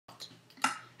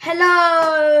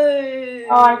Hello!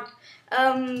 Hi.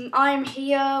 I'm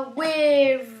here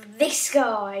with this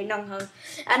guy, Nunghung.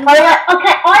 And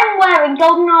Okay, I'm wearing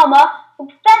golden armour with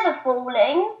feather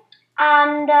falling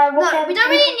and no, we don't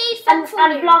really need feather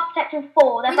falling. And blast protection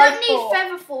 4. We don't need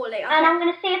feather falling. Okay. And I'm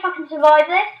going to see if I can survive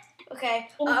this. Okay.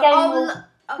 Okay.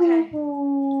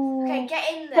 Okay,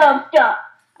 get in there. Duh.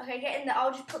 Okay, get in there.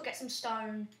 I'll just get some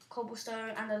stone, cobblestone,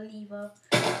 and a lever.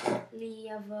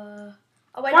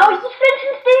 Oh wait. No, it's just flint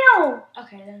and steel.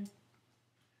 Okay then.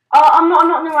 I'm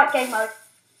not in the right game mode.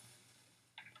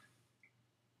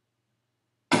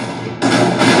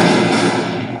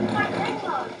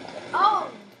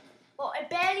 Oh, well, it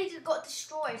barely got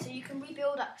destroyed, so you can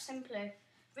rebuild that simply.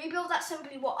 Rebuild that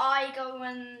simply while I go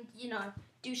and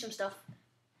do some stuff.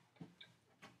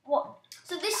 What?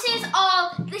 So this is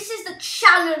the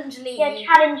challenge league. Yeah,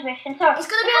 challenge mission. Sorry. It's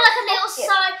gonna be like a little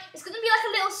side. It's gonna be like a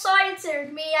little side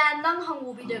series me and Nunghung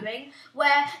will be doing,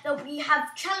 where we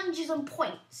have challenges and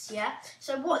points. Yeah.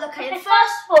 So what? Okay.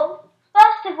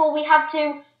 First of all, we have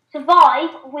to survive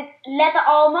with leather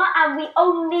armor, and we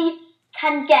only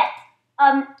can get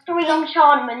 3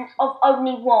 enchantments of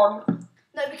only 1.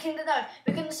 No, we can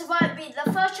survive.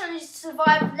 The first challenge is to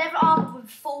survive leather armor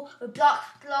with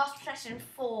blast protection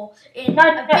 4 in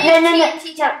a big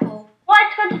TNT temple. What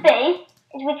it's going to be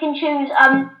is we can choose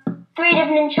 3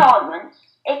 different enchantments.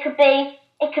 It could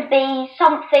be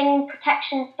something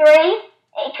protection 3.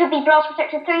 It could be blast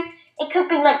protection 3. It could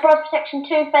be like blast protection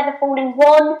 2, feather falling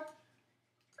 1.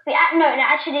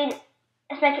 Actually,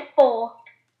 let's make it 4.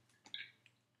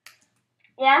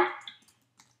 Yeah.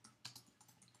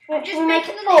 I'm just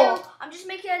making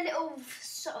a little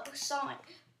side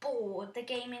board. The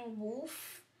gaming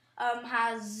wolf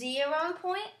has 0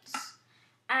 points,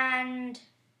 and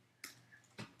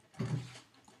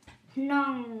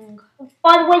Nung.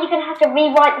 By the way, you're gonna have to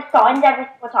rewrite the signs every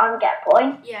single time we get a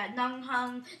point. Yeah,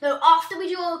 Nunghung. No, after we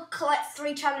do collect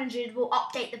 3 challenges, we'll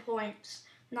update the points.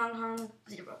 Nunghung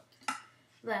 0.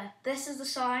 There. This is the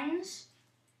signs.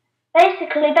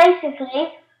 Basically,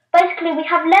 we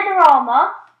have leather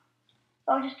armor.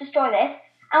 I'll just destroy this,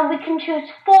 and we can choose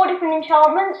 4 different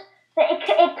enchantments. So it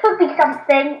could be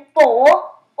something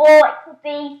 4, or it could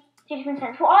be 2 different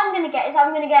things. What I'm going to get is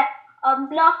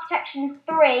blast protection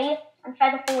 3 and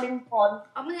feather falling 1.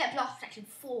 I'm going to get blast protection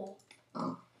 4.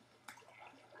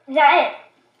 Is that it?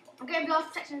 I'm getting blast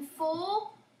protection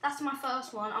 4. That's my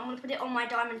first one. I'm going to put it on my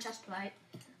diamond chest plate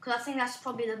because I think that's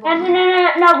probably the one.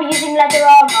 No, we're using leather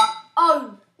armor.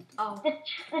 Oh.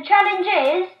 The challenge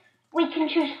is we can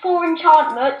choose 4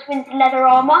 enchantments with leather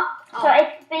armor. So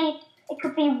it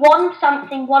could be 1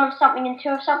 something, 1 of something, and 2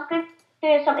 of something.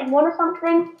 3 of something, 1 of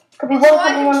something. Could be 1 of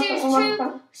something, 1 of something, 1 of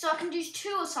something. So I can choose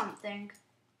 2 or something.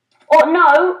 Or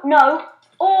no.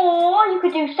 Or you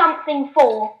could do something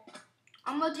 4.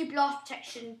 I'm gonna do blast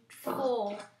protection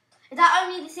 4. Is that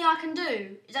only the thing I can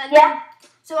do? Yeah.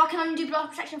 So I can only do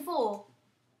blast protection 4?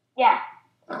 Yeah.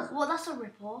 Well, that's a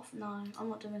rip-off. No, I'm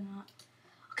not doing that.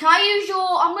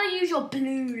 I'm going to use your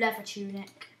blue leather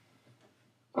tunic.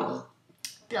 Blast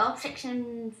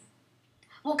protection.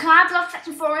 Well, can I have blast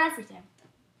protection 4 on everything?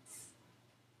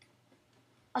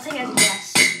 I'll take it as a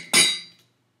yes.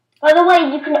 By the way,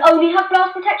 you can only have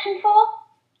blast protection 4?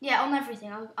 Yeah, on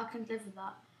everything. I can live with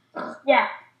that. Yeah.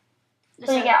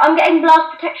 So you get, I'm getting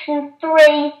blast protection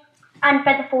 3 and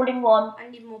feather falling 1. I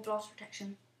need more blast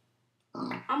protection.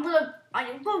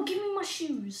 Give me my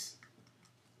shoes.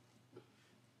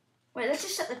 Wait, let's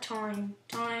just set the time.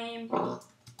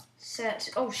 Set.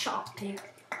 Oh, shut up, pig.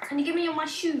 Can you give me my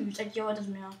shoes? It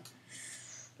doesn't matter.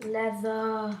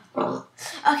 Leather.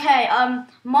 Okay,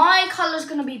 my colour's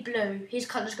gonna be blue. His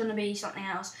colour's gonna be something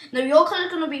else. No, your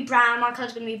colour's gonna be brown. My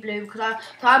colour's gonna be blue because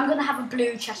I'm gonna have a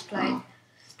blue chest plate.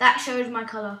 That shows my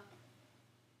colour.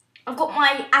 I've got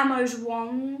my ammo's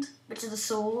wand, which is a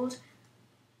sword.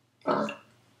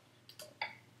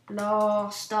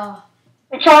 Blaster.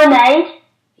 Which I made.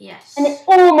 Yes. And it's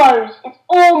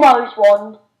almost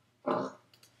wand.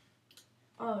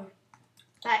 Oh,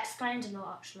 that explains a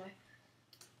lot actually.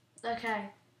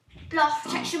 Okay, blast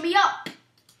protection me up.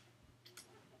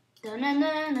 By the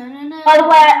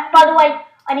way,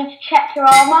 I need to check your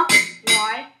armor.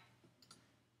 Why?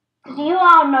 Because you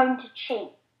are known to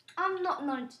cheat. I'm not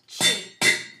known to cheat.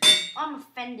 I'm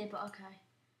offended, but okay.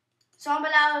 So I'm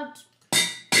allowed.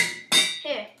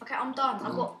 Here, okay, I'm done.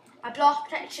 I've got my blast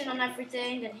protection on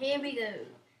everything, and here we go.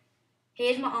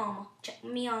 Here's my armor. Check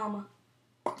me armor.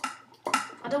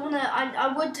 I don't wanna. I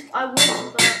would, but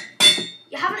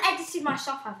you haven't edited my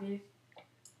stuff, have you?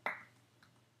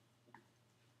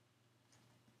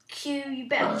 Q, you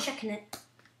better be checking it.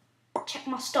 Check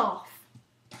my stuff.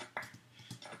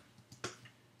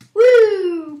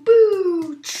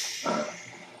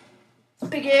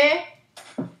 Piggy.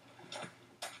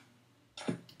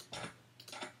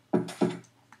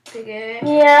 Piggy.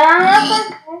 Yeah,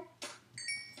 okay.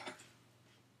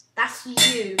 That's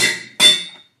you.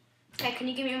 Okay, can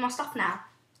you give me my stuff now?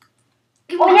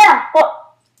 Oh yeah,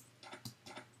 but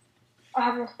I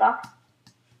have your stuff.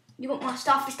 You got my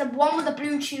stuff. It's the one with the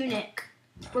blue tunic.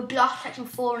 With blast protection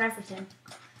 4 and everything.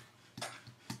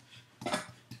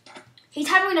 He's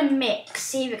having a mix,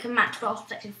 see if it can match blast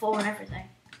protection 4 and everything.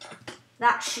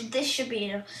 This should be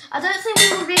enough. I don't think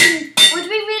would we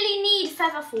really need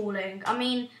feather falling? I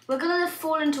mean, we're gonna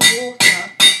fall into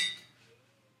water.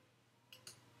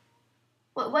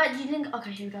 Where do you think?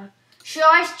 Okay, here we go. Should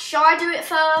I do it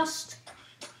first?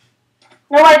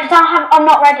 No wait, because I'm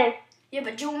not ready. Yeah,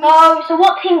 but do you want me So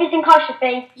what team do you think I should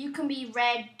be? You can be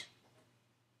red.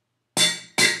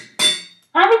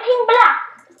 Can I be team black?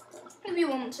 If you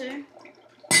want to.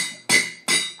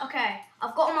 Okay,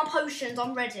 I've got all my potions,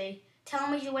 I'm ready. Tell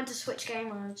me when to switch game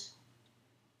modes.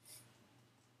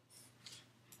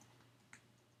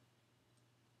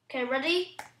 Okay,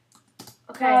 ready?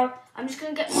 Okay, No. I'm just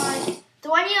gonna get my...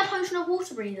 Do I need a potion of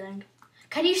water breathing?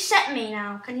 Can you set me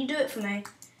now? Can you do it for me?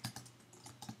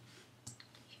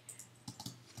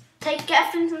 Get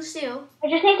a flint and steel. I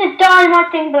just need to dye my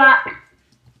thing black.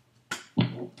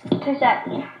 2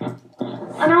 seconds.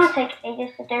 I know I take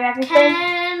ages to do everything.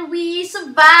 Can we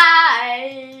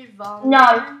survive?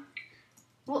 No.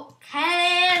 What?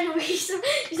 Can we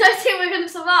survive? You don't think we're going to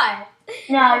survive?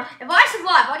 No. If I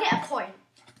survive, I get a point.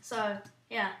 So,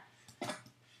 yeah.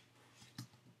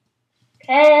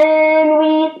 Can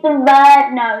we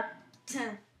survive? No.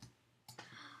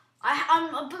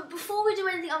 But before we do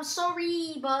anything, I'm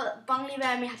sorry, but Bungly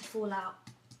Bear and me had to fall out.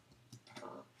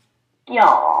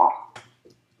 Yeah.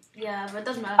 Yeah, but it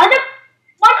doesn't matter.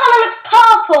 My colour looks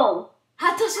purple.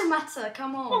 That doesn't matter,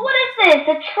 come on. But what is this?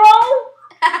 A troll?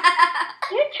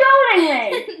 You're trolling me.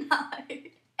 No.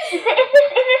 Is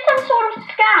this some sort of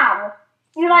scam?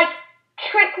 You like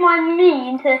trick me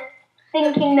into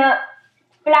thinking that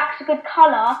black's a good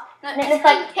colour, No, and it looks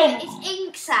like pink. It's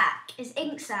ink sac. It's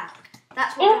ink sac.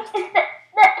 That's what. There isn't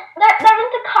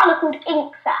a colour called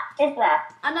ink sac, is there?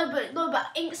 I know, but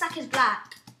ink sac is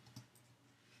black.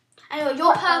 Anyway,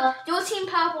 you're team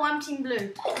purple, I'm team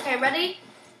blue. Okay, ready?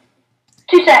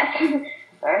 2 seconds.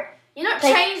 Sorry. You're not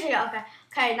changing it. Okay.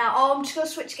 Okay, now I'm just gonna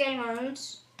switch game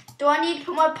modes. Do I need to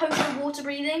put my potion of water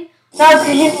breathing? No,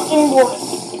 because you're not in water.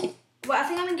 Well, I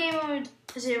think I'm in game mode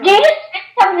 0. Do you just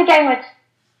tell me the game modes?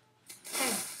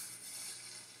 Okay.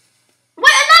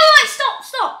 Wait, no,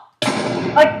 stop. I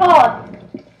can't.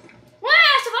 Why I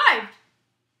survived?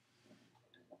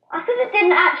 I think it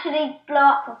didn't actually blow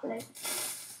up properly.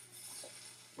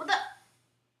 What the?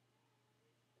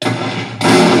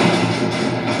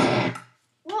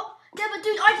 What? Yeah, but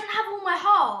dude, I didn't have all my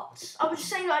hearts. I was just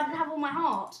saying that I didn't have all my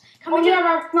hearts. Can we do? Yeah,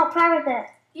 that's not fair, is it?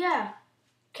 Yeah.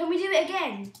 Can we do it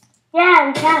again? Yeah,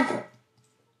 we can.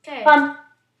 Okay. Fun.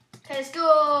 Okay, let's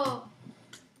go.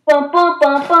 Bum, bum,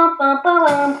 bum, bum, bum,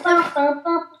 bum, bum, bum,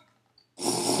 bum. Is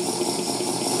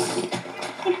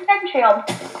Sentry on?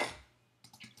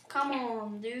 Come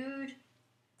on, dude.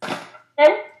 No?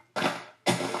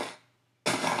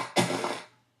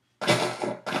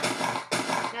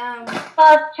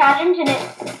 First challenge, and it's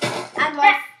And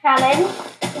next challenge.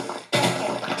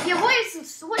 yeah, what should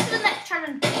the next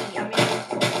challenge be? I mean,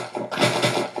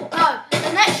 no,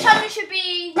 the next challenge should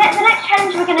be. The next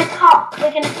challenge we're gonna cut.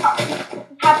 We're gonna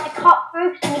have to cut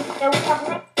through because we need to build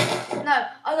something. No,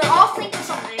 I'll think of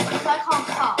something because I can't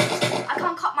cut. I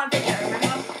can't cut my video,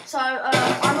 remember? So I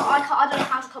don't know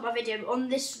how to cut my video on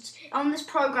this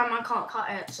program. I can't cut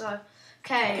it. So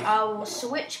okay, I will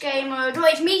switch game mode.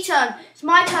 Wait, it's me turn. It's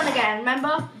my turn again.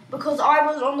 Remember? Because I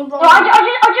was on the wrong. No,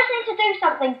 I just need to do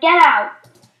something. Get out.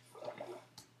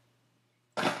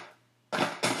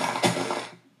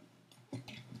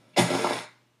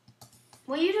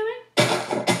 What are you doing?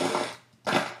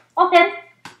 Off in.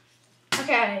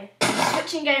 Okay,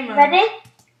 switching game mode. Ready?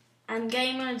 And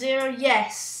game mode 0,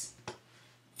 yes.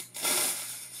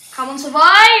 Come on,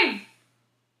 survive!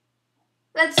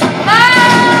 Let's survive!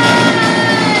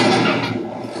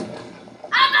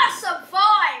 And I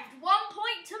survived! 1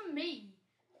 point to me.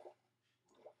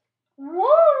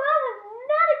 Whoa, that was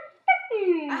not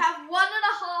expected. I have 1.5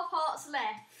 hearts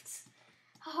left.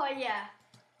 Oh yeah.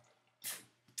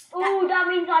 Oh, that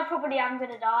means I probably am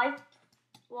gonna die.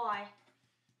 Why?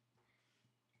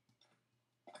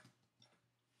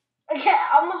 Okay,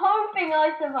 I'm hoping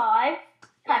I survive.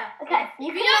 Okay.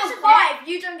 If you don't survive,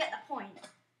 you don't get the point.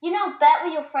 You know, bet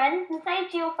with your friends and say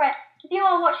to your friend, if you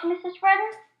are watching this as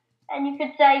friends, and you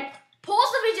could say,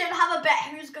 Pause the video and have a bet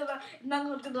who's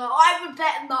Nunghung's gonna die. I would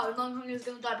bet no, Nunghung is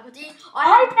gonna die because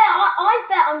I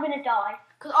bet I'm gonna die.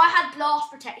 Because I had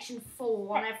blast protection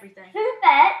 4 on everything. Who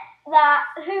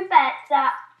bets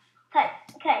that?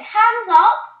 Okay, hands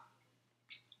up.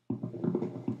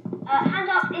 Hands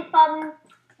up if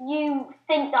you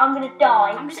think that I'm gonna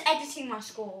die. I'm just editing my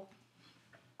score.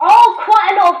 Oh,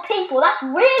 quite a lot of people. That's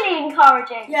really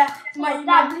encouraging. Yeah, my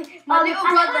little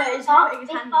brother is putting his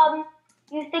hand up.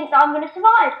 You think that I'm gonna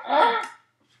survive? No.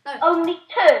 Only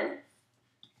 2.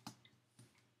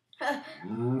 I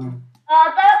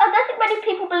don't think many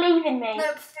people believe in me.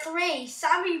 No, 3.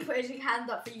 Sammy put his hand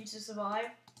up for you to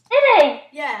survive. Did he?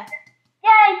 Yeah.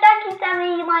 Yay, thank you,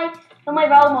 Sammy. You're my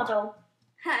role model.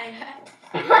 Hey.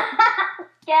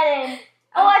 Get in.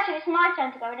 Oh, actually, it's my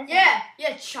turn to go in, isn't it?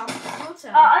 Yeah, chump. Your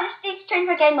turn. I just need to change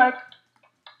my game mode.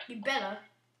 You better.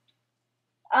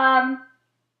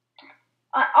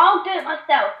 I'll do it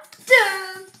myself.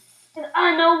 Dun. 'Cause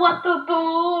I know what to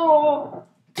do.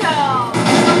 Dun.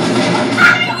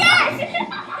 Yes!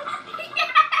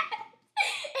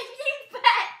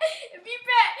 If you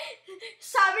bet,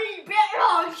 Sammy bet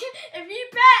wrong. If you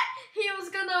bet he was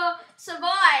gonna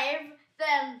survive,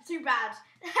 then too bad.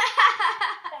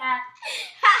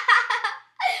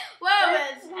 Well,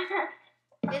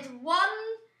 it's 1.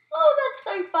 Oh, that's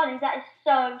so funny. That is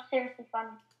so seriously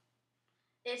funny.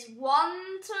 It's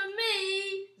 1 to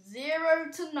me, 0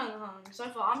 to Nunghung. So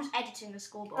far, I'm just editing the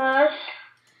scoreboard.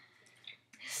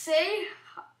 See?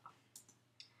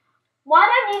 Why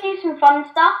don't you do some fun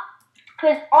stuff?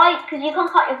 Because you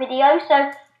can't cut your video.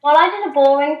 So while I do the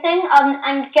boring thing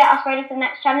and get us ready for the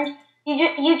next challenge,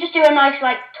 you just do a nice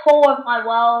tour of my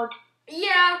world.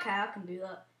 Yeah, okay, I can do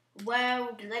that.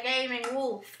 Well, the gaming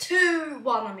wolf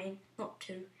 2-1. I mean, not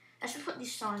 2. Let's just put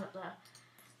these signs up there.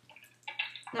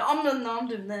 No, I'm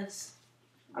doing this.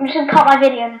 I'm just gonna cut my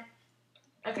video now.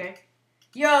 Okay.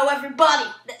 Yo, everybody,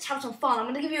 let's have some fun. I'm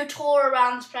gonna give you a tour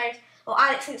around this place. Or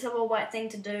Alex thinks of a right thing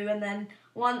to do, and then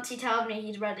once he tells me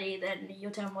he's ready, then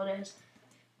you'll tell him what it is.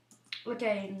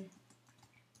 Okay.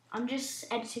 I'm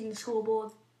just editing the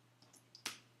scoreboard.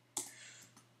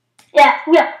 Yeah.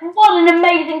 What an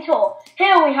amazing tour.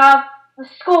 Here we have the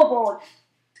scoreboard.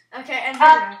 Okay, and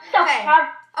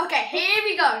okay, here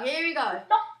we go.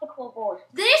 Stop the scoreboard.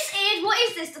 This is, what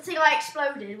is this? The thing I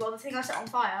exploded, well, the thing I set on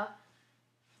fire.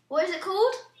 What is it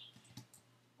called?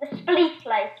 The spleef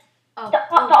place. Oh. That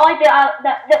I built out,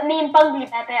 that me and Bungly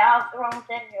Bear built out the wrong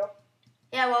cereal.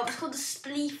 Yeah, well, it's called the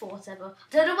spleef or whatever.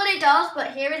 I don't know what it does,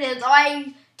 but here it is.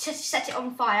 I just set it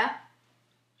on fire.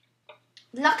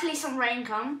 Luckily, some rain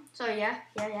come. So, yeah.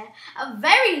 A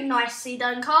very nicely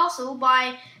done castle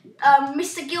by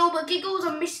Mr. Gilbert Giggles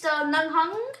and Mr.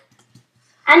 Nunghung.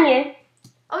 And you?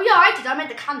 Oh, yeah, I did. I made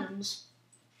the cannons.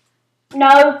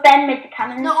 No, Ben made the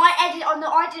cannons. No,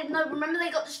 I didn't. No, remember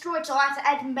they got destroyed, so I had to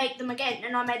add and make them again,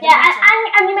 and I made them.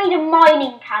 Yeah, and you made a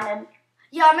mining cannon.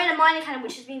 Yeah, I made a mining cannon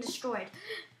which has been destroyed.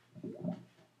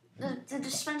 The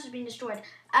dispenser's been destroyed,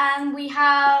 and we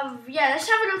have let's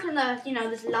have a look in the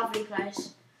this lovely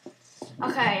place.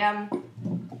 Okay,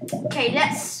 okay,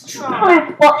 let's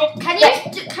try.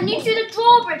 Can you do the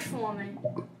drawbridge for me?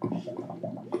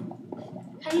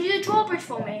 Can you do the drawbridge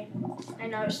for me? I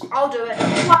know, I'll do it.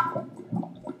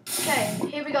 Okay,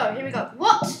 here we go.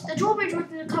 What? The drawbridge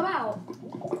didn't come out.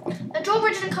 The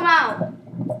drawbridge didn't come out.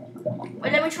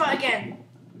 Wait, let me try it again.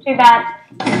 Too bad.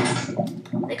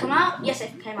 They come out? Yes, they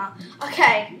came out.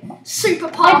 Okay, super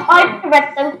parkour. I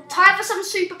read them. Time for some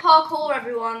super parkour,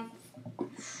 everyone.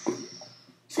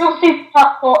 It's not super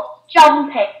parkour,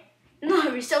 jumping.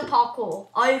 No, it's still parkour.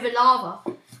 Over lava.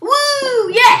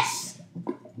 Woo! Yes!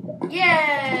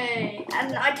 Yay!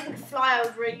 And I didn't fly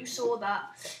over it, you saw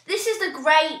that. This is the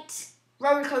great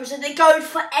roller coaster. It goes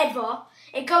forever.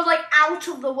 It goes out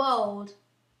of the world.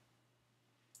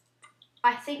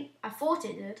 I thought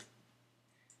it did.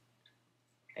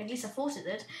 At least I thought it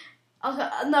did. Okay,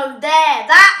 no, there.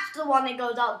 That's the one that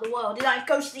goes out of the world. It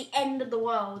goes to the end of the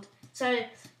world. So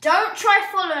don't try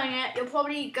following it. You'll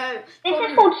probably go. This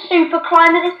is called Super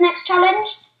Climber, this next challenge.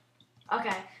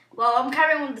 Okay. Well, I'm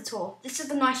carrying on with the tour. This is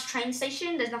the nice train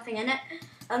station. There's nothing in it.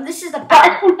 And this is the. But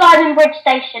it's called Diamond Bridge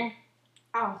Station.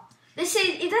 Oh. Is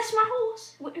this my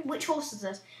horse? Which horse is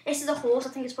this? This is a horse. I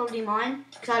think it's probably mine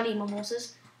because I need my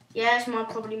horses. Yeah, it's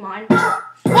probably mine.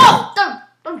 Whoa!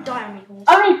 Don't die on me, horse.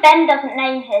 Only Ben doesn't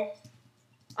name his.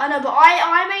 I know, but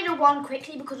I made a one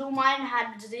quickly because all mine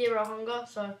had 0 hunger,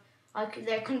 so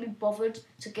they couldn't be bothered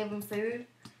to give them food.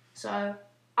 So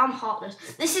I'm heartless.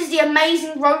 This is the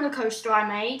amazing roller coaster I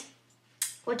made.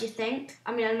 What do you think?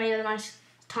 I mean, I made a nice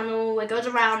tunnel. It goes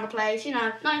around the place.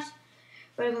 Nice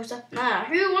roller coaster. Now,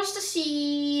 who wants to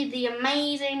see the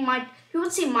amazing who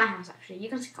wants to see my house actually? You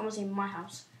can come and see my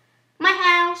house. My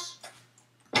house.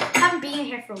 I haven't been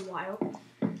here for a while.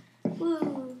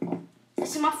 Woo.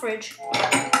 This is my fridge.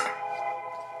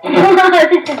 This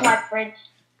is my fridge.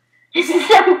 This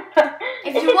is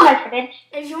my fridge.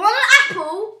 If you want an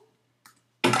apple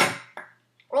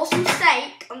or some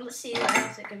steak, let's see what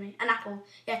else it can be. An apple.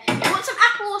 Yeah. If you want some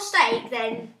apple or steak,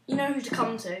 then you know who to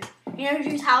come to. You know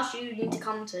whose house you need to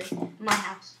come to. My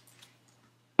house.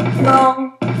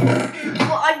 Wrong.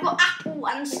 I've got apple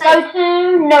and steak. Go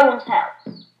to no one's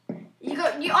house.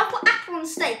 I've got apple and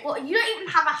steak. What? You don't even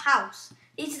have a house.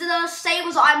 These are the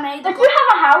stables that I made. I do have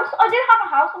a house. I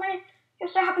mean,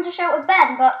 just so happen to share it with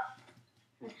Ben, but.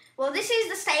 Well, this is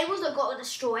the stables that got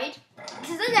destroyed. This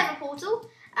is the Nether portal.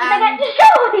 Did they get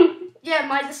destroyed?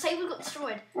 Yeah, the stables got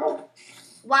destroyed.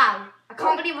 Wow, I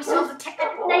can't believe myself. The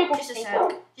technical.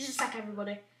 Just a sec,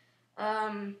 everybody.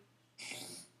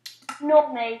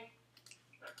 Not me.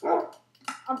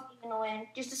 I'm being annoying.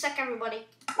 Just a sec, everybody.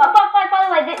 By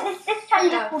the way, this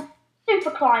challenge is called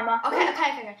Super Climber.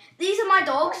 Okay. These are my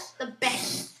dogs. The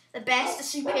best, the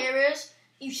superiors.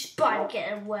 You spider,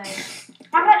 get away.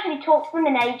 I haven't actually talked to them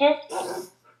in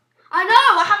ages. I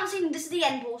know. I haven't seen. This is the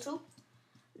end portal.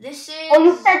 This is. Oh,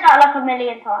 you've said that like a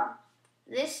million times.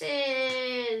 This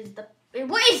is the.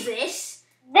 What is this?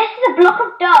 This is a block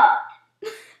of dirt.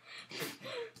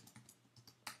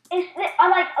 I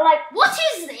like. What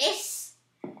is this?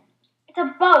 It's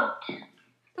a boat. No,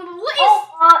 but what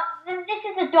is? This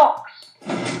is the docks.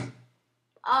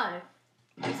 Oh,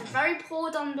 it's a very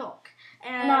poor done dock.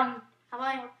 No. Have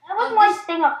I? That was my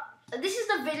thing up. This is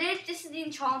the village. This is the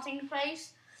enchanting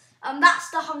place. That's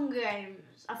the Hunger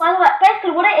Games. By the way,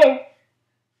 basically what it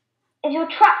is you're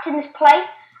trapped in this place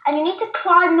and you need to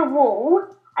climb the wall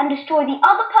and destroy the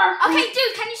other person. Okay,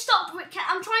 dude, can you stop?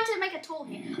 I'm trying to make a tour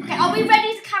here. Okay, are we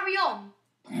ready to carry on?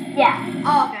 Yeah.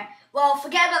 Oh, okay. Well,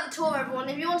 forget about the tour, everyone.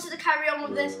 If you wanted to carry on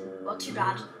with this, well, too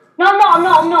bad. No, I'm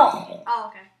not. Oh,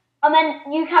 okay. And then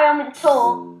you carry on with the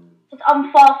tour because I'm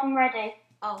far from ready.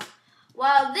 Oh.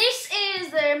 Well, this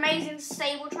is the amazing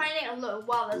stable training. And look,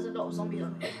 wow, there's a lot of zombies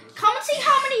on here. Come and see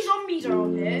how many zombies are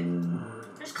on here.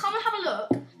 Just come and have a look.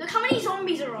 Look how many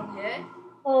zombies are on here.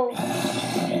 Oh.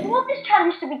 You want this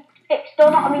challenge to be fixed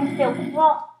or not? I mean, still,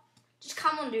 what? Just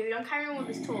come on, dude. I'm carrying on with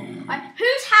this tour.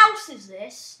 Whose house is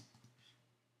this?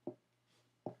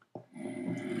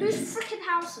 Whose freaking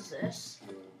house is this?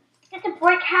 It's a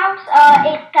brick house.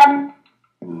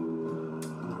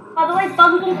 By the way,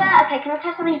 Bungly Bear. Okay, can I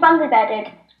tell something Bungly Bear did?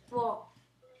 What?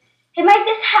 He made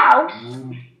this house.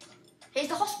 Here's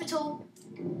the hospital.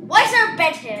 Why is there a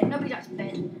bed here? Nobody likes a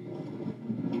bed.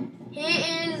 Here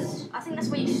is. I think that's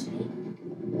where you sleep.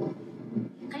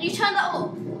 Can you turn that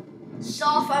off?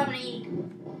 Staff only.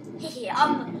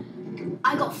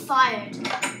 I got fired.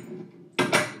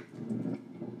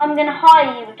 I'm gonna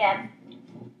hire you again.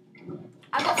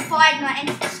 I got fired and I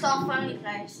entered the staff only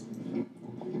place.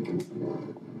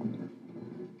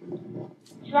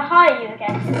 Should I hire you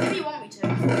again? If you want me to. I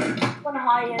want to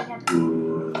hire you again.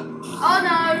 Oh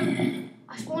no!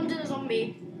 I spawned in a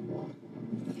zombie.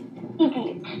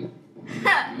 Idiot.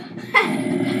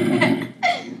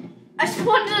 I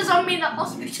spawned in a zombie in the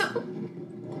hospital.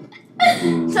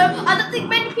 So I don't think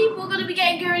many people are going to be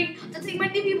getting very. I don't think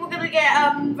many people are going to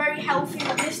get very healthy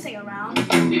with this thing around.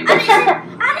 And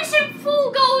it's in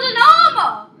full golden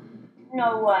armor.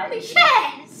 No way.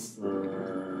 Yes.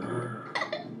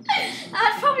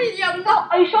 That's probably the unlock.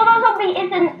 Are you sure that zombie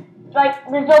isn't like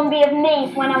the zombie of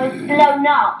me when I was blown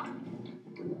up?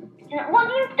 What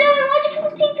are you doing? Why do you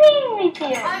keep TPing me to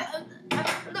you?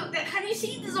 Look, can you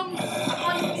see the zombie? I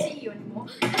can't even see you anymore.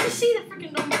 Can you see the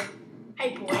freaking zombie? Hey,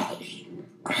 boy.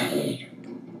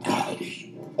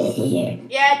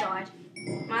 Yeah, I died.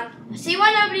 Man, see why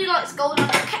nobody likes golden.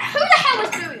 Okay, who the hell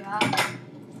is doing that?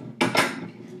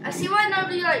 I see why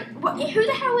nobody what? Who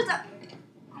the hell is that?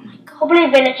 Oh my god. Probably a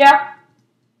villager.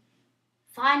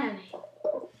 Finally.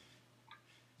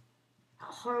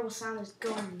 That horrible sound is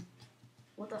gone.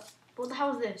 What the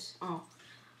hell is this? Oh.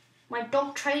 My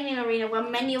dog training arena where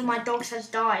many of my dogs has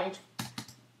died.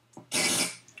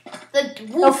 The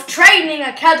Wolf Training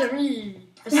Academy.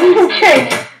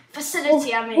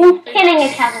 Facility, I mean. Wolf Killing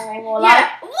Academy, more like.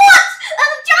 Yeah. What?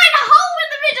 There's a giant hole in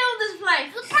the middle of this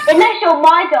place. Unless you're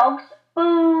my dogs.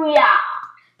 Booyah.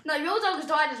 No, your dog's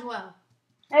died as well.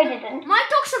 No, he didn't. My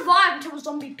dog survived until a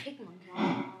zombie pigman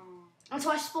came. And so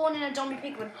I spawned in a zombie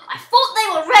pigman. I thought they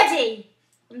were ready.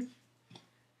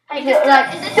 Hey,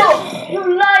 You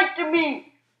lied to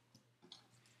me.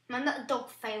 Man, that dog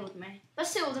failed me. But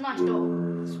still, it was a nice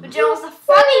dog. But do you know what's the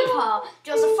funny part?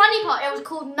 Do you know what's the funny part? It was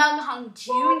called Nunghung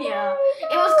Junior.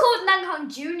 It was called Nunghung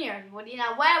Junior, everybody.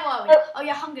 Now, where were we? Oh,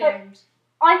 yeah, Hunger Games.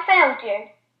 I failed you.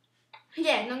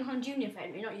 Yeah, Nunghung Junior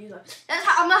failed me, not you though.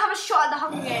 I'm gonna have a shot at the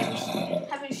Hunger Games.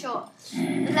 Having a shot.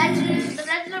 The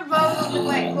Legend of Rogue of the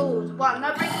Great Rules. 1.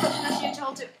 No breaking books unless you're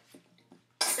told to.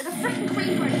 There's a freaking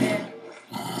creeper in here.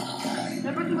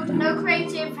 No breaking books, no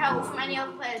creative help from any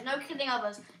other players, no killing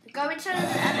others. Go into an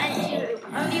empty loop,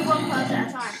 only one person at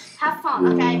a time. Have fun,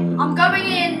 okay? I'm going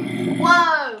in.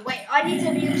 Whoa, wait, I need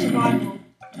to be in survival.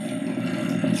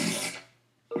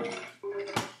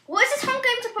 What is this Hunger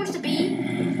Game supposed to be?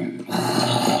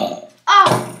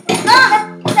 Oh, no!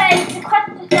 The quest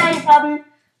to save,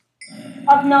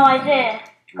 I've no idea.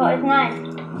 Got his name.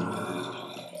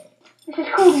 This is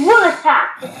called Wool Attack,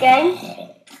 this game.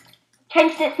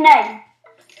 Changed its name.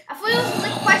 I thought it was the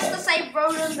quest to save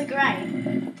Roland the Grey.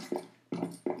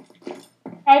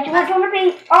 Hey, do you want to be...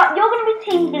 you're going to be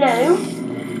Team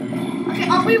Blue. Okay,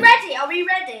 are we ready? Are we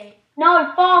ready? No,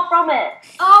 far from it.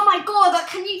 Oh my god,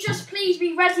 can you just please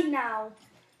be ready now?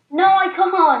 No, I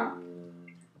can't.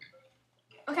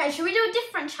 Okay, should we do a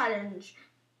different challenge?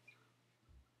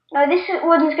 No, this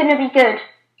one's going to be good.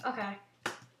 Okay.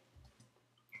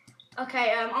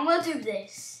 Okay, I'm going to do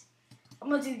this. I'm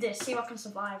going to do this, see if I can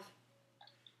survive.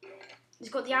 It's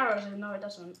got the arrows in. No, it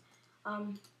doesn't.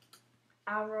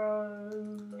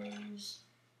 Arrows.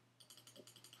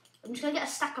 I'm just gonna get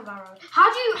a stack of arrows.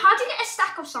 How do you get a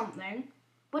stack of something?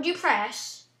 What do you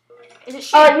press? Is it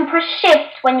shift? Oh, you press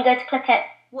shift when you go to click it.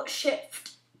 What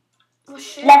shift? What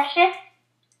shift? Left shift.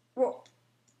 What?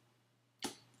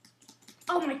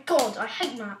 Oh my god, I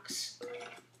hate maps.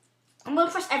 I'm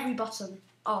gonna press every button.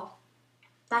 Oh,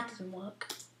 that doesn't work.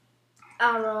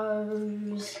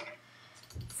 Arrows.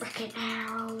 Freaking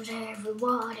arrows,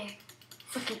 everybody.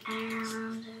 Freaking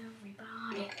arrows,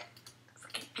 everybody.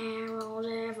 Freaking arrows,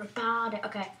 everybody.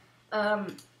 Okay.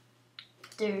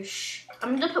 Douche.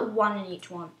 I'm gonna put 1 in each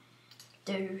one.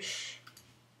 Douche.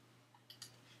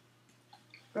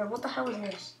 Bro, what the hell is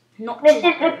this? Not this is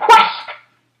the quest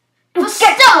to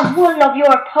get the wool of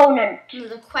your opponent. No,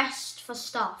 the quest for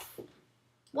stuff.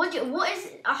 What is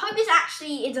it? I hope this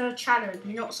actually is a challenge,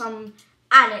 not some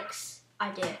Alex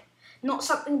idea. Not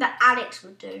something that Alex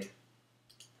would do.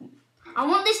 I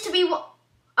want this to be what...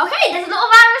 Okay, there's a lot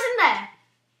of arrows in there.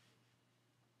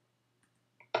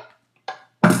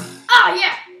 Oh,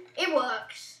 yeah. It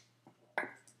works.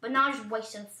 But now I just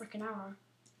wasted a freaking arrow.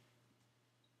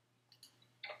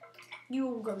 You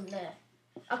all go there.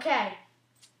 Okay.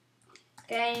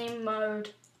 Game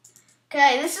mode.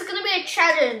 Okay, this is going to be a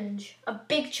challenge. A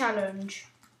big challenge.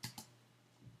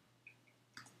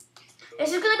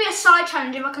 This is gonna be a side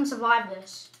challenge if I can survive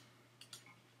this.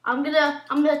 I'm gonna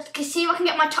see if I can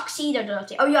get my tuxedo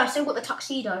dirty. Oh yeah, I still got the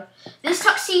tuxedo. This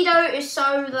tuxedo is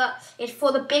so that it's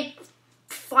for the big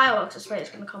fireworks display that's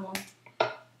gonna come on.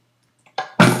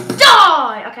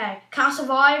 Die! Okay, can I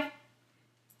survive?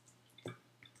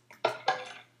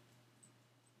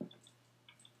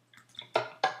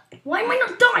 Why am I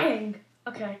not dying?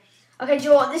 Okay. Okay, do you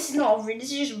know what? This is not real.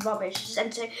 This is just rubbish. This is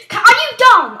entertaining. Are you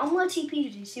done? I'm gonna TP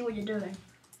you to see what you're doing.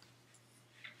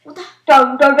 What the?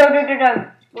 Don't.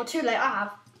 Well, too late. I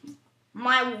have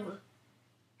my wall.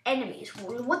 Enemies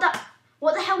wall. What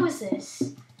the hell was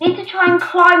this? You need to try and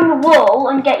climb the wall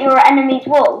and get your enemy's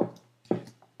wool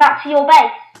back to your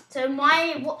base. So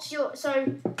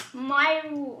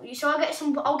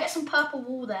I'll get some purple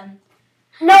wool then.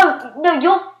 No,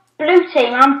 you're blue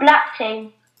team. I'm black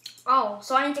team. Oh,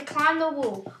 so I need to climb the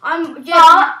wall. I'm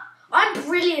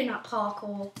brilliant at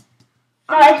parkour.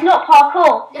 No, it's not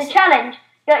parkour. It's a challenge.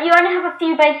 You only have a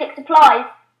few basic supplies.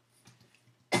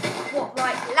 What,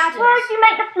 like ladders? Why don't you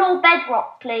make the floor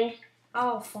bedrock, please?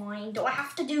 Oh, fine. Do I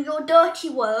have to do your dirty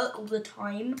work all the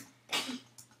time?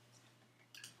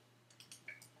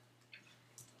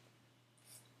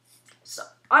 So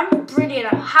I'm brilliant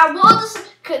at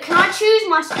can I choose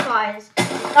my supplies?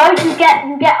 No, you get.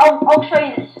 I'll show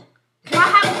you this. Can I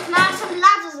have some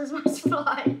ladders as my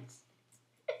supplies?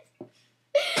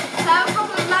 Can I have a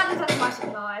couple of ladders as my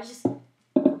supplies?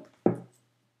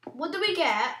 What do we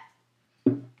get?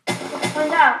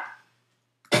 Find out.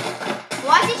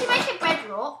 Why did you make it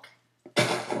bedrock?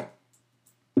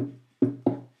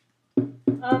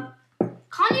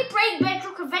 Can't you break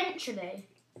bedrock eventually?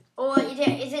 Or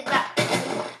is it that...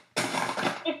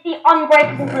 It's the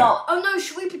unbreakable block. Oh no,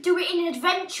 should we do it in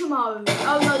adventure mode?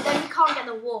 Oh no, then we can't get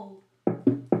the wall.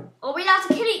 Are we allowed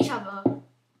to kill each other?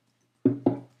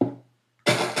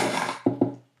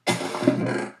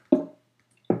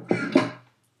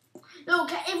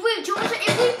 Look, if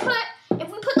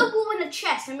we put the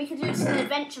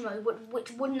adventure mode,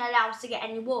 which wouldn't allow us to get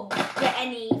any wool, get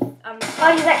any. Oh,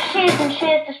 you get shears and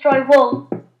shears destroy wool.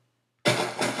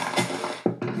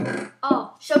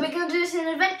 Oh, so we're gonna do this in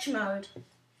adventure mode.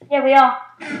 Yeah, we are.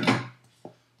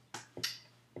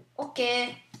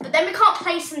 Okay, but then we can't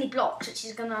place any blocks, which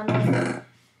is gonna annoy me.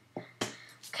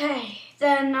 Okay,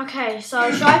 then so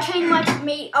should I change my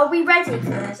meat? Are we ready for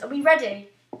this? Are we ready?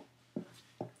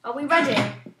 Are we ready?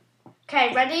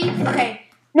 Okay, ready? Okay.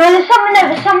 No, there's something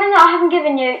that I haven't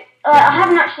given you. I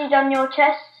haven't actually done your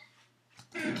chest.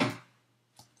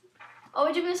 Are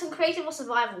we doing some creative or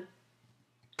survival?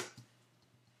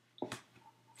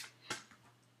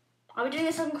 Are we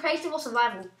doing some creative or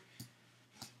survival?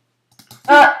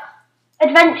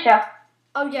 Adventure.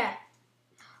 Oh yeah.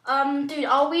 Dude,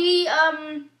 are we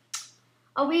allowed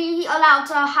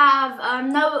to have are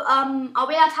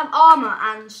we allowed to have armor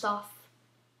and stuff?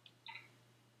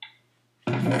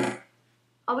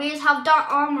 Are we allowed to have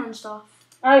dark armor and stuff?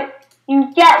 No,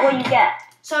 you get what you get.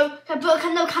 So, can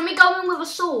we go in with a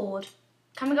sword?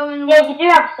 Can we go in? Yeah, you do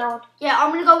have a sword. Yeah,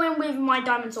 I'm gonna go in with my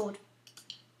diamond sword.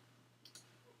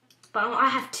 But I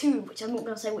have two, which I'm not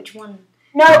gonna say which one.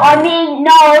 No, I mean,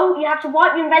 no, you have to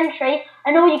wipe your inventory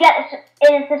and all you get is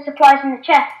the supplies in the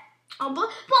chest. Oh, but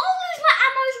I'll lose my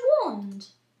ammo's wand.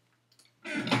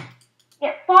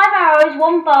 Get 5 arrows,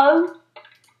 1 bow.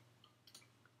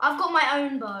 I've got my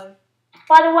own bow.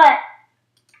 By the way,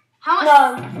 How much?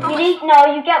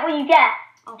 you get what you get.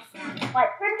 Oh, fine.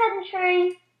 Like, for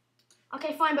inventory.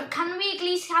 Okay, fine, but can we at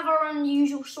least have our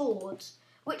unusual swords?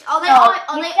 Which, are they, No,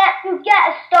 you get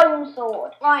a stone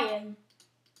sword. iron?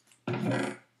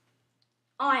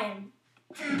 Iron.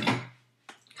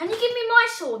 Can you give me my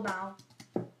sword now?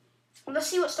 Let's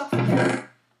see what stuff we get.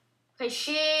 Okay,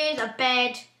 shears, a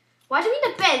bed. Why do we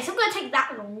need a bed? It's not going to take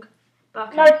that long. But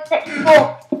okay. No, it's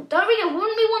 64.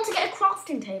 Wouldn't we want to get a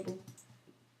crafting table?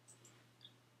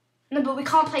 No, but we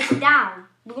can't place it down.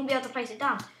 We wouldn't be able to place it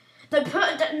down. No,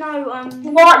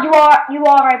 You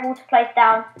are able to place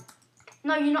down.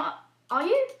 No, you're not. Are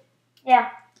you? Yeah.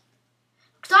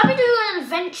 Because I've been doing an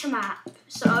adventure map,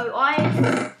 so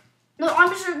I'm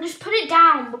just put it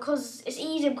down because it's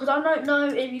easier. Because I don't know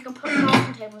if you can put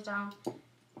crafting tables down.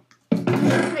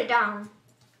 Just put it down.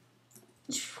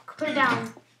 Just put it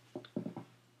down.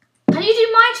 Can you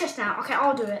do my chest now? Okay,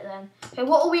 I'll do it then. Okay,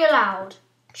 what are we allowed?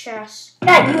 Chest.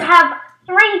 Yeah, you have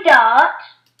 3 dirt.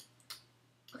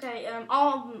 Okay,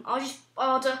 I'll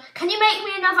do. Can you make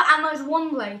me another ammo's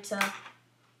wand later?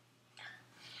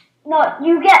 No, all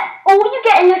you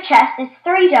get in your chest is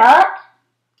 3 dirt.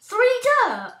 3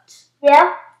 dirt?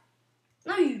 Yeah.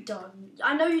 No, you don't.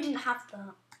 I know you didn't have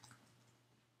that.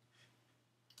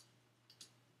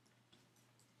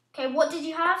 Okay, what did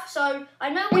you have? So I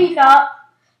know what 3 dirt.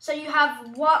 So you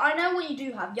have what? I know what you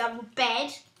do have. You have a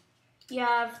bed. You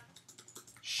have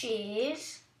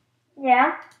shears.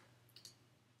 Yeah.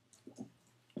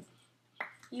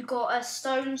 You got a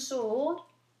stone sword.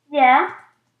 Yeah.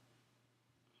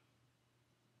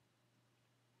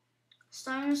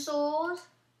 Stone sword.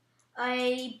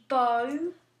 A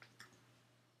bow.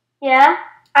 Yeah.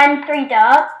 And 3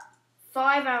 dirt.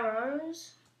 5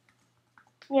 arrows.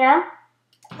 Yeah.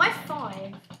 Why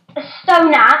 5? A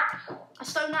stone axe. A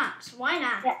stone axe. Why an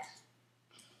axe? Yes.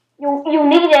 You'll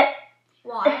need it.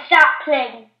 Why? A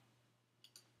sapling.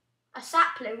 A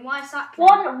sapling. Why a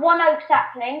sapling? One oak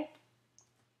sapling.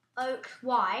 Oak.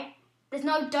 Why? There's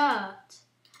no dirt,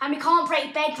 and we can't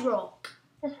break bedrock.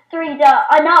 There's 3 dirt.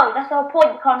 I know. That's the whole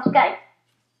point. You can't escape.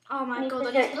 Oh my You god! need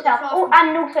to do it yourself. Oh,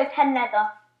 and also 10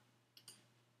 leather.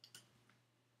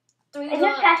 3 In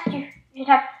your chest, you should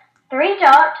have 3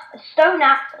 dirt, a stone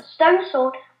axe, a stone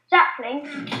sword, sapling,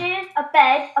 shears, a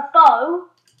bed, a bow,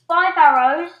 5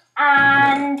 arrows,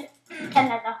 and 10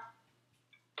 leather.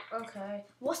 Okay.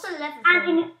 What's the leather?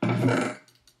 And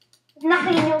there's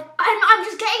nothing in your. I'm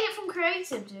just getting it from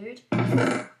creative, dude.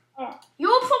 Yeah.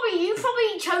 You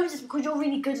probably chose this because you're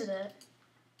really good at it.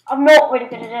 I'm not really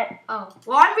good at it. Oh,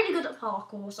 well, I'm really good at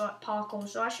parkour,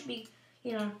 so I should be,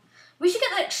 we should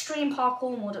get the extreme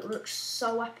parkour mod. It looks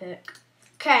so epic.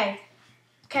 Okay,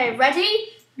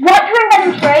 ready? Wipe your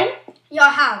inventory. Yeah,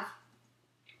 I have.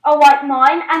 I'll wipe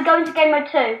mine and go into game mode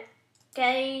 2.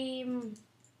 Game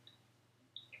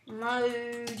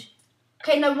mode.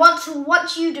 Okay, no. Once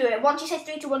you do it, once you say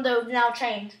 3, 2, 1, they'll now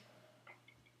change.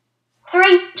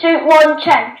 3, 2, 1,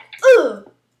 change. Ugh.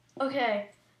 Okay.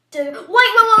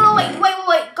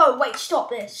 Wait. Go. Wait. Stop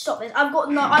this. I've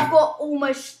got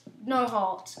almost no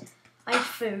heart. I need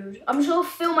food. I'm just gonna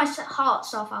fill my heart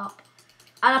stuff up.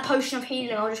 And a potion of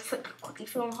healing. I'll just quickly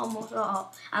fill my heart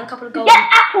up. And a couple of gold. You get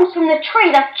apples from the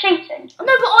tree. That's cheating. No,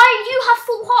 but you have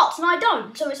full hearts and I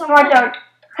don't. So it's No, I don't.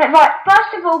 Okay, right.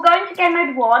 First of all, go into game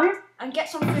mode 1 and get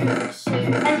some food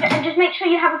soon. And just make sure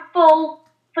you have a full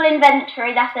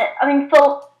inventory. That's it. I mean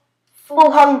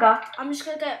full hunger. I'm just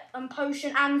gonna get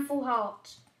potion and full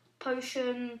heart.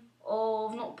 Potion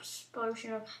of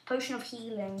potion of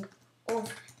healing.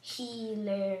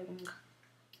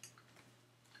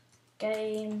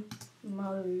 Game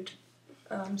mode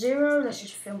 0. Let's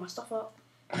just fill my stuff up.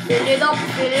 Fill it up.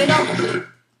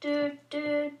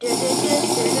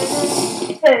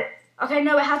 Okay,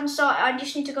 no, it hasn't started. I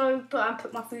just need to go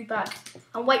put my food back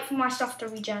and wait for my stuff to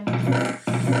regen.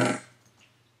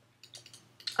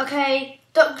 Okay,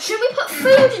 should we put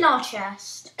food in our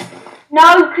chest?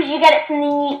 No, because you get it from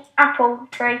the apple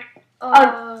tree.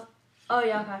 Oh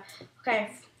yeah.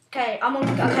 Okay. I'm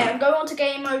going on to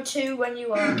game mode 2 when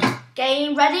you are.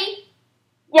 Game ready?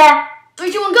 Yeah.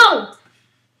 3, 2, 1, go!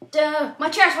 My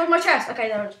chest. Where's my chest? Okay,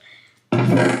 there it is.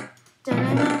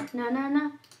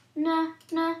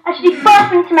 Actually,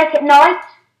 first we need to make it night.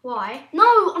 Why?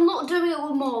 No, I'm not doing it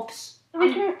with mobs. So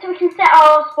we can set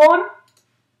our spawn.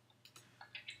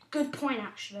 Good point,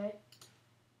 actually.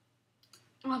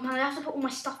 Oh man, I have to put all my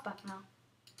stuff back now.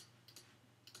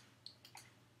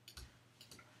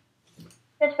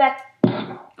 Go to bed.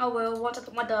 Oh well, once I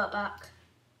put my dirt back.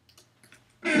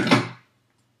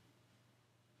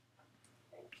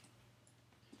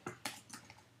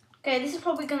 Okay, this is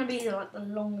probably going to be like the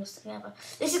longest thing ever.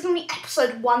 This is going to be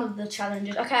episode 1 of the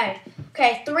challenges. Okay,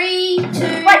 3, 2...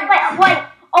 Wait.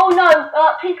 Oh no,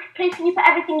 please can you put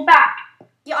everything back?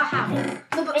 Yeah, I have.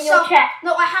 No, but in your chest.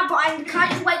 No, I have, but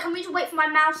can we just wait for my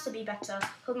mouse to be better?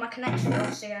 Because my connection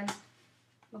lost again.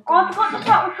 Oh, I forgot to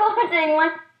start recording.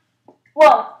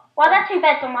 Whoa, why are there 2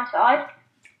 beds on my side?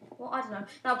 Well, I don't know.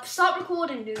 Now, start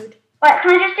recording, dude. Wait,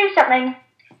 can I just do something?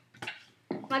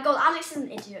 My god, Alex is an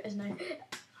idiot, isn't he?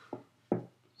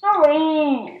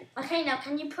 Sorry. Okay, now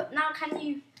can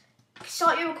you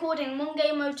start your recording? I'm on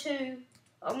game mode 2.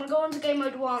 I'm going to go on to game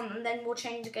mode 1 and then we'll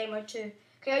change to game mode 2.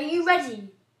 Okay, are you ready?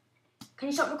 Can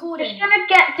you start recording? Just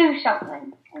gonna do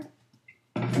something.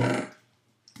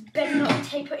 Better not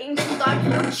putting some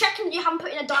diamond. I'm checking that you haven't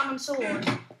put in a diamond sword.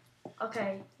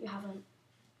 Okay, you haven't.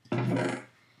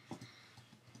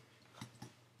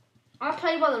 I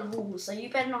play by the rules, so you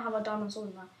better not have a diamond sword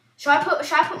in there. Should I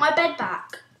put my bed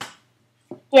back?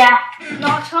 Yeah.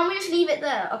 No, can't we just leave it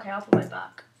there? Okay, I'll put it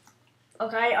back.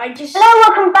 Okay, Hello,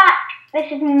 welcome back.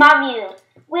 This is Mario.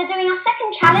 We're doing our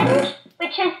second challenge,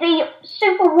 which is the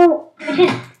super wool, which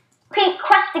is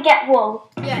quest to get wool.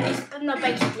 Yeah,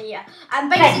 basically, yeah. And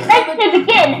basically, let's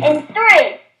begin in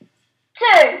 3,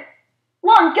 2,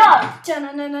 1, go. What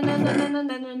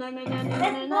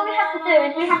we have to do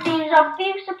is we have to use our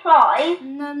few supplies to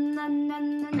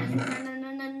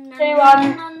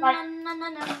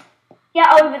get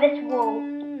over this wall.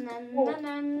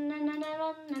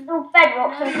 It's all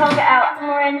bedrock, so we can't get out. And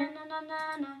we're in.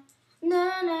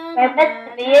 We're meant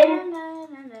to be in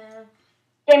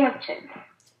game mode 2.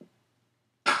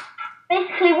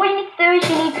 Basically, what you need to do is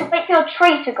you need to wait for your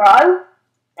tree to grow,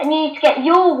 and you need to get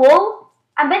your wool,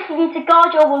 and basically you need to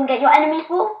guard your wool and get your enemy's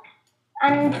wool.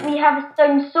 And we have a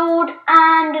stone sword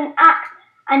and an axe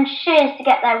and shears to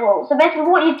get their wool. So basically,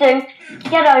 what you do,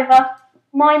 get over,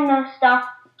 mine the stuff,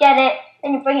 get it,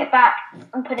 then you bring it back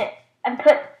and put it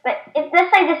But if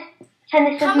let's say this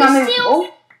is my movable,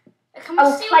 I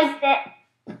will place it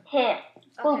here.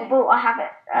 Okay. I have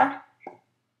it there.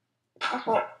 That's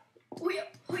what.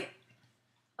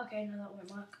 Okay, no, that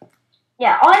won't work.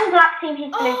 Yeah, I'm black team,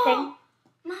 he's blue team.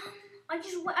 Man, I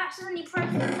just accidentally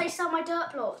placed out my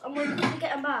dirt blocks. I'm going to quickly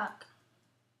get them back.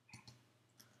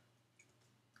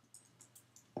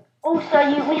 Also,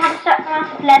 we have a certain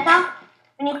amount of leather.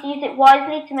 We need to use it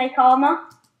wisely to make armour.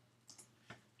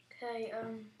 Okay,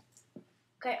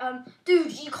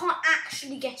 dude, you can't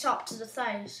actually get up to the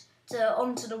face,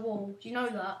 onto the wall. Do you know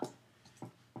that?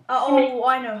 Oh,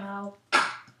 I know how.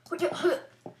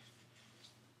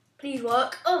 Please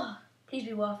work. Oh, please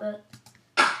be worth it.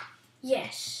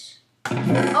 Yes.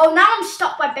 Oh, now I'm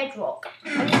stuck by bedrock.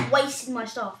 I just wasted my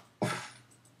stuff.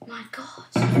 My God.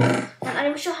 Man, I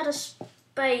wish I had a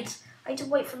spade. I need to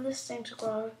wait for this thing to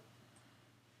grow.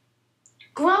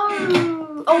 Grow!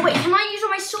 Oh wait, can I use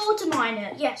my sword to mine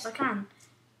it? Yes, I can.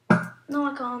 No,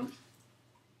 I can't.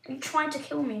 You're trying to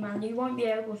kill me, man. You won't be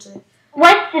able to.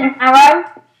 Waste an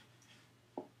arrow.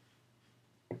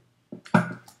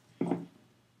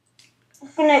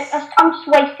 I'm just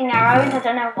wasting arrows. I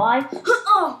don't know why.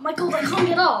 Oh my God, I can't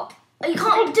get up. You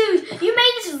can't, dude. You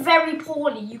made this very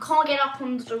poorly. You can't get up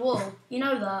onto the wall. You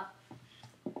know that.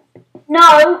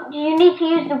 No, you need to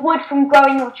use the wood from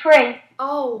growing your tree.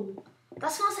 Oh,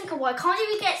 that's gonna take a while. Can't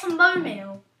you get some bone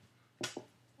meal?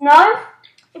 No.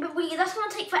 Yeah, but that's going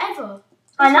to take forever.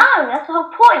 I know, that's the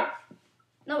whole point.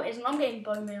 No, it isn't. I'm getting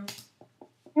bone meal.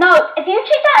 No, if you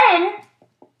cheat that in,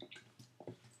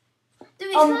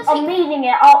 Dude, I'm meaning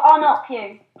it. I'll knock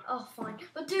you. Oh, fine.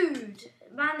 But dude,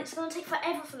 man, it's going to take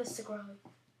forever for this to grow.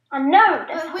 I know.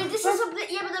 Wait, this is but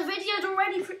the video's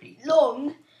already pretty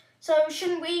long. So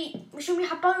shouldn't we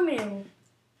have bone meal?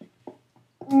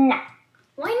 Nah.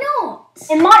 Why not?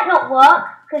 It might not work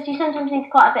because you sometimes need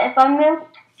quite a bit of bone meal.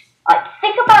 Like,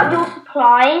 think about your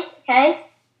supplies, okay?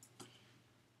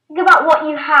 Think about what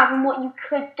you have and what you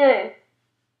could do.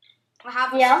 I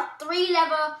have 3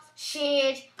 leather,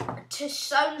 shield, 2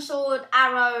 stone sword,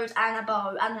 arrows, and a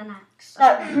bow, and an axe.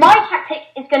 So, my tactic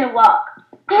is going to work.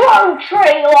 Grow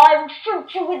tree or I will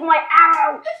shoot you with my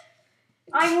arrow.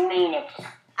 I mean it.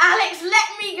 Alex,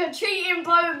 let me go cheating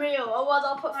bone meal, or what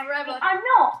I'll put forever. I'm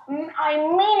not. I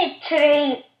mean it,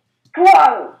 tree.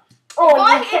 Grow. Or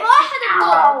if I had a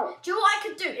dog, do you know what I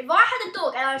could do? If I had a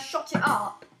dog and I shot it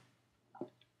up,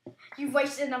 you've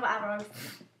wasted another arrow.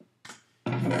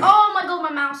 Oh my god,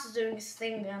 my mouse is doing this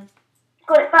thing again.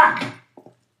 Got it back.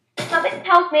 Something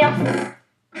tells me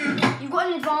You've got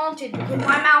an advantage because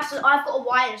my mouse, I've got a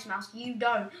wireless mouse, you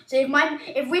don't. So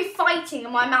if we're fighting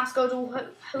and my mouse goes all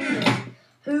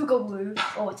hooga woo,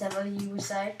 or whatever you would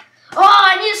say. Oh,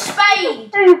 I need a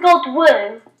spade! Hooga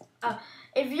woo.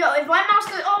 If my mouse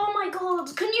goes, oh my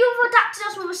god, can you have adapted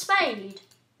us with a spade?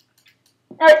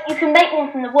 No, you can make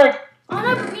one from the wood. Oh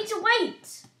no, but we need to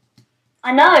wait.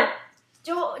 I know.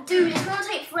 Dude, it's gonna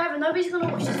take forever. Nobody's gonna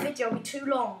watch this video. It'll be too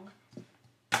long.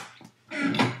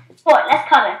 What? Let's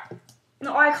cut it.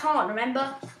 No, I can't.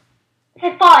 Remember?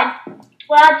 Okay, fine.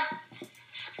 We'll add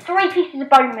 3 pieces of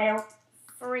bone meal.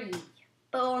 3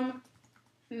 bone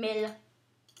meal.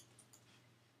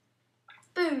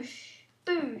 Boosh,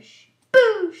 boosh,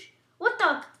 boosh. What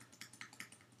the?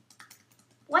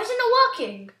 Why is it not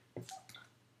working?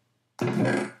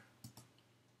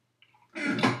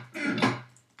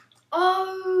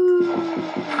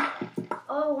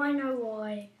 Oh, I know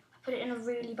why. I put it in a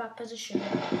really bad position.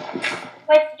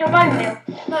 Wasted your bone meal?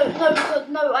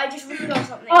 No, I just realised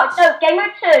something. Oh, no, game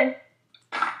mode 2.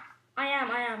 I am.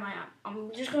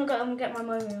 I'm just going to go and get my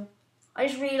bone meal. I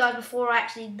just realised before I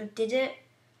actually did it.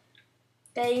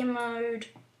 Game mode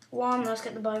 1, let's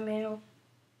get the bone meal.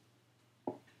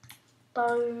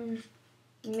 Bone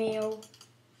meal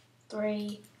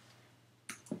 3.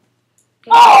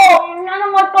 Oh, none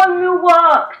of my bone meal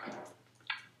worked.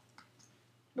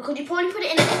 Because you probably put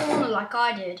it in a corner like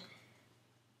I did.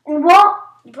 In what?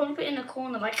 You probably put it in a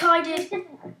corner like I did.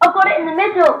 I got it in the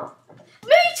middle.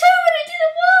 Me too, and it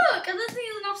didn't work. I don't think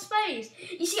there's enough space.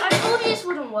 You see, I told you this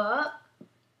wouldn't work.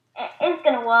 It is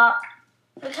going to work.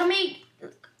 But can we...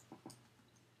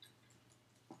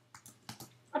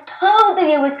 I told you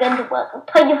it was going to work. I'll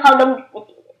tell you how long this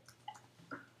video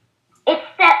is.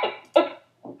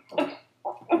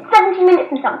 It's 17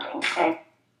 minutes and something, okay?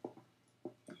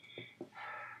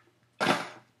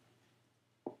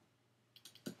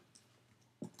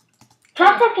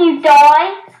 Plus, if you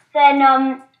die,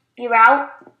 then you're out.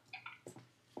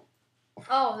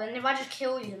 Oh, then if I just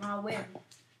kill you, then I'll win.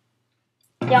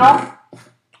 Yeah.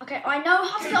 Okay, I know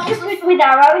how to get off the... With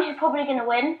arrows, you're probably going to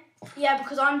win. Yeah,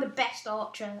 because I'm the best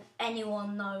archer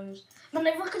anyone knows. Man,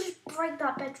 if I could just break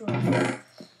that bedrock.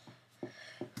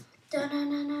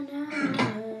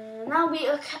 Now we...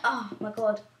 Okay. Oh, my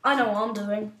God. I know what I'm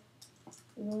doing.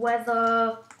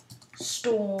 Weather...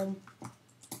 Storm.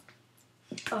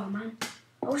 Oh, man.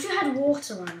 I wish we had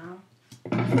water right now.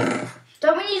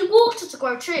 Don't we need water to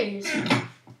grow trees?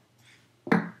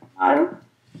 No.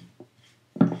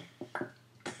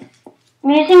 I'm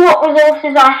using what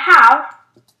resources I have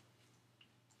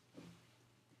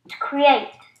to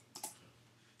create.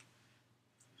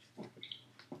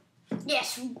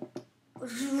 Yes.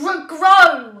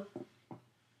 Grow.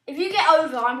 If you get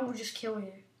over, I will just kill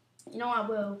you. You know I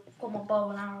will. I've got my bow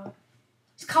and arrow.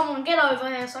 Just come on, get over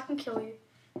here so I can kill you.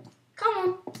 Come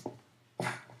on.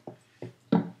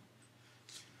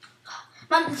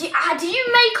 Man, do you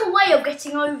make a way of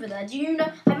getting over there? Do you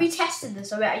know? Have you tested this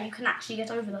so that you can actually get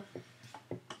over there?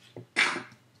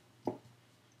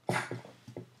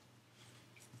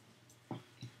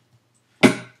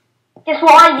 Guess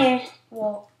what I used?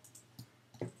 What?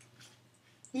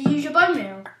 You use your bone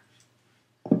meal?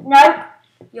 No.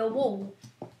 Your wool?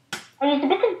 I used a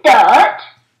bit of dirt,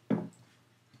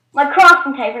 my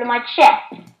crafting table and my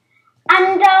chest.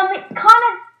 And it kind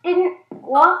of didn't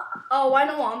work. Oh, I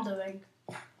know what I'm doing.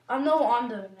 I know what I'm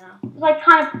doing now. Because I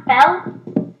kind of fell.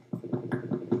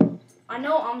 I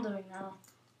know what I'm doing now.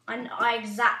 I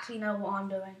exactly know what I'm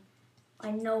doing.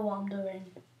 I know what I'm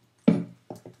doing.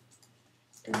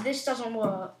 This doesn't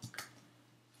work.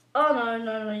 Oh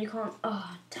no, you can't.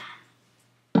 Oh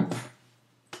damn.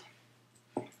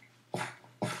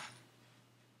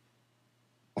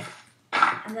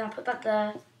 And then I put that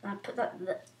there. And I put that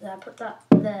there. I put that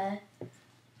there.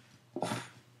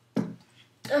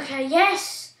 Okay,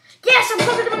 yes! Yes, I'm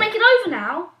probably gonna make it over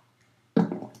now.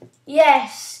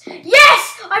 Yes!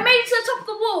 Yes! I made it to the top of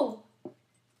the wall!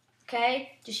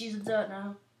 Okay, just use the dirt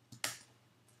now.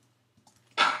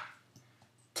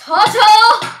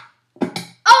 Ta-ta!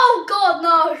 Oh god,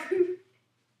 no!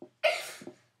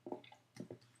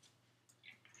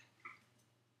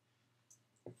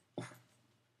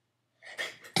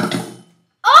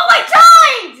 Oh, I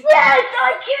died! Yes,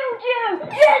 I killed you!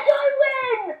 Yes, I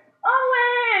win! I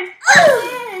win! I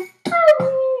win! I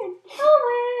win! I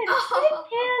win! You didn't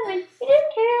kill me! You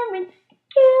didn't kill me!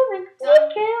 Kill me! You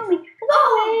didn't kill me! Cause I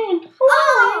win! I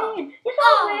win! Yes, I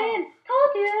win!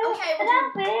 Told you! Okay, And I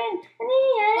win! In the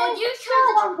end! Well, you No,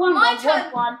 killed I won, my I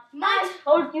turn. won. I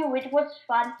told you it was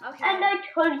fun. Okay. And I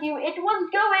told you it was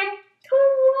going to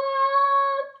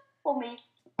work for me.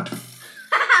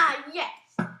 Yes!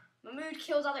 Mahmood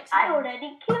kills Alex. I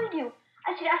already killed you.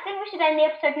 I think we should end the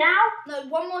episode now. No,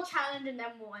 one more challenge and then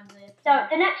we'll end the episode. So,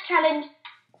 the next challenge.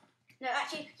 No,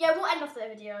 actually, yeah, we'll end off the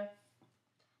video.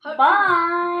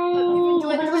 Bye. Hope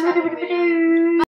you've enjoyed the challenge video.